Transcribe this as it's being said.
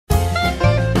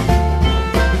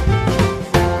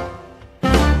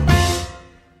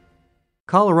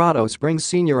Colorado Springs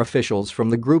senior officials from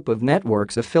the group of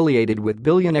networks affiliated with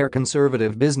billionaire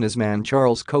conservative businessman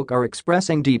Charles Koch are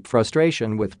expressing deep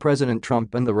frustration with President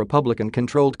Trump and the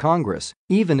Republican-controlled Congress,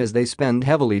 even as they spend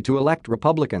heavily to elect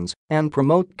Republicans and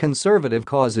promote conservative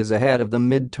causes ahead of the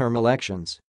midterm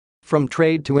elections. From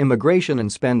trade to immigration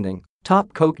and spending,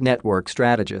 top Koch Network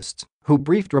strategists, who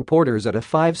briefed reporters at a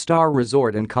five-star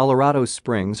resort in Colorado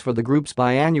Springs for the group's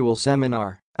biannual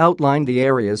seminar, outlined the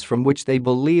areas from which they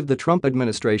believe the Trump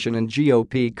administration and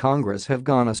GOP Congress have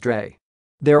gone astray.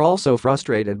 They're also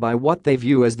frustrated by what they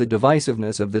view as the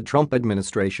divisiveness of the Trump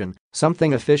administration,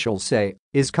 something officials say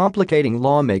is complicating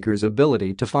lawmakers'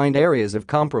 ability to find areas of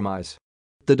compromise.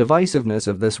 The divisiveness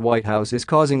of this White House is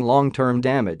causing long-term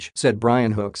damage, said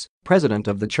Brian Hooks, president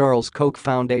of the Charles Koch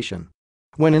Foundation.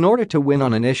 When in order to win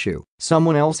on an issue,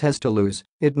 someone else has to lose,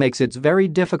 it makes it very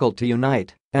difficult to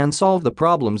unite and solve the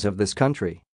problems of this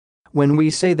country. When we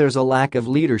say there's a lack of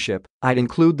leadership, I'd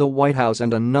include the White House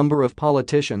and a number of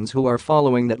politicians who are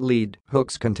following that lead,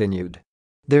 Hooks continued.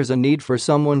 There's a need for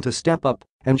someone to step up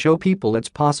and show people it's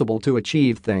possible to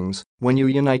achieve things when you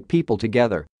unite people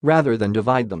together rather than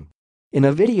divide them. In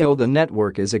a video the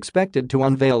network is expected to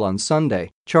unveil on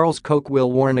Sunday, Charles Koch will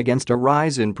warn against a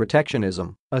rise in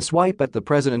protectionism, a swipe at the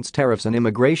president's tariffs and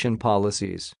immigration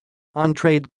policies. On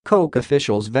trade, Koch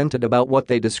officials vented about what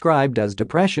they described as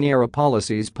Depression-era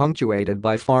policies punctuated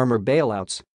by farmer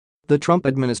bailouts. The Trump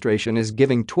administration is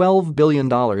giving $12 billion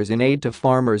in aid to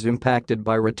farmers impacted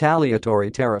by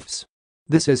retaliatory tariffs.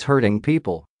 This is hurting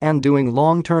people and doing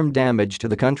long-term damage to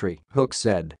the country, Hooks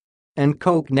said. And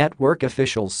Koch Network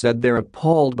officials said they're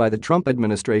appalled by the Trump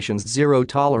administration's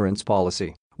zero-tolerance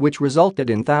policy, which resulted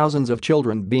in thousands of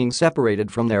children being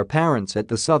separated from their parents at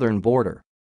the southern border.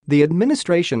 The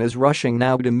administration is rushing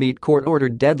now to meet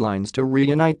court-ordered deadlines to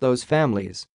reunite those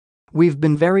families. We've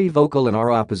been very vocal in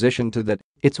our opposition to that.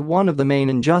 It's one of the main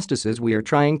injustices we are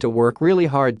trying to work really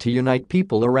hard to unite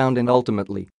people around and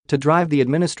ultimately to drive the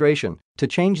administration to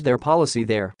change their policy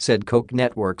there, said Koch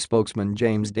Network spokesman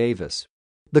James Davis.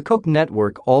 The Koch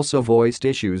Network also voiced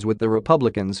issues with the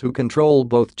Republicans who control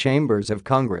both chambers of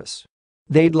Congress.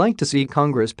 They'd like to see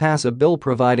Congress pass a bill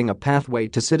providing a pathway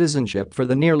to citizenship for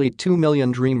the nearly 2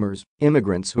 million Dreamers,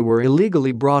 immigrants who were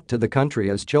illegally brought to the country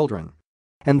as children.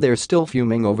 And they're still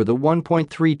fuming over the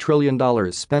 $1.3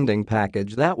 trillion spending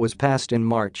package that was passed in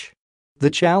March. The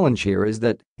challenge here is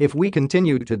that, if we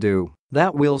continue to do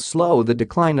that, we'll slow the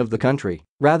decline of the country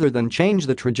rather than change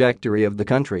the trajectory of the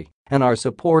country, and our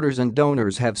supporters and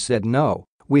donors have said no,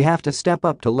 we have to step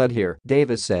up to lead here,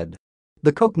 Davis said.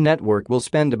 The Koch Network will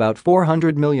spend about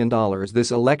 $400 million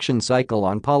this election cycle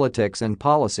on politics and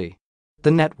policy. The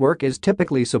network is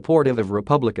typically supportive of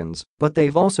Republicans, but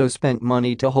they've also spent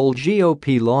money to hold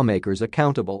GOP lawmakers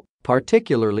accountable,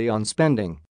 particularly on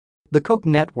spending. The Koch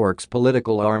Network's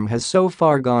political arm has so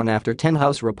far gone after 10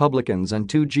 House Republicans and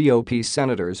 2 GOP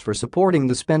senators for supporting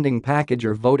the spending package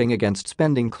or voting against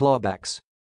spending clawbacks.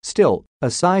 Still,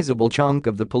 a sizable chunk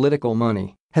of the political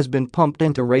money has been pumped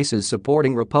into races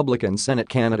supporting Republican Senate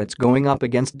candidates going up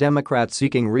against Democrats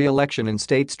seeking re-election in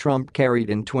states Trump carried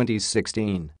in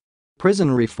 2016.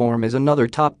 Prison reform is another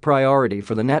top priority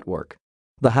for the network.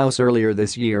 The House earlier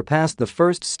this year passed the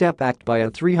First Step Act by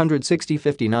a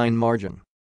 360-59 margin.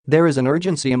 There is an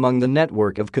urgency among the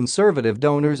network of conservative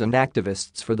donors and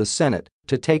activists for the Senate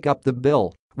to take up the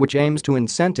bill, which aims to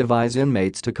incentivize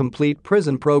inmates to complete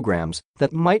prison programs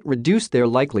that might reduce their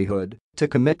likelihood to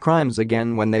commit crimes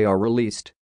again when they are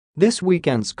released. This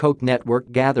weekend's Koch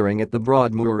Network gathering at the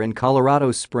Broadmoor in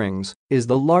Colorado Springs is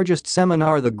the largest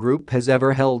seminar the group has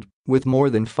ever held, with more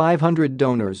than 500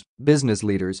 donors, business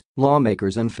leaders,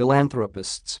 lawmakers and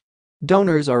philanthropists.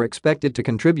 Donors are expected to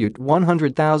contribute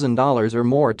 $100,000 or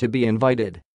more to be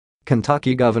invited.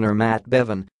 Kentucky Governor Matt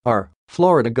Bevin, R.,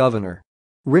 Florida Governor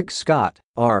Rick Scott,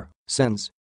 R.,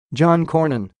 Sens. John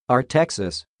Cornyn, R.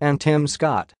 Texas, and Tim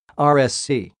Scott,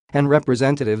 RSC, and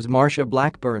Representatives Marsha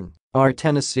Blackburn, R.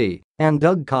 Tennessee, and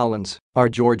Doug Collins, R.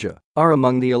 Georgia, are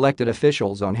among the elected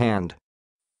officials on hand.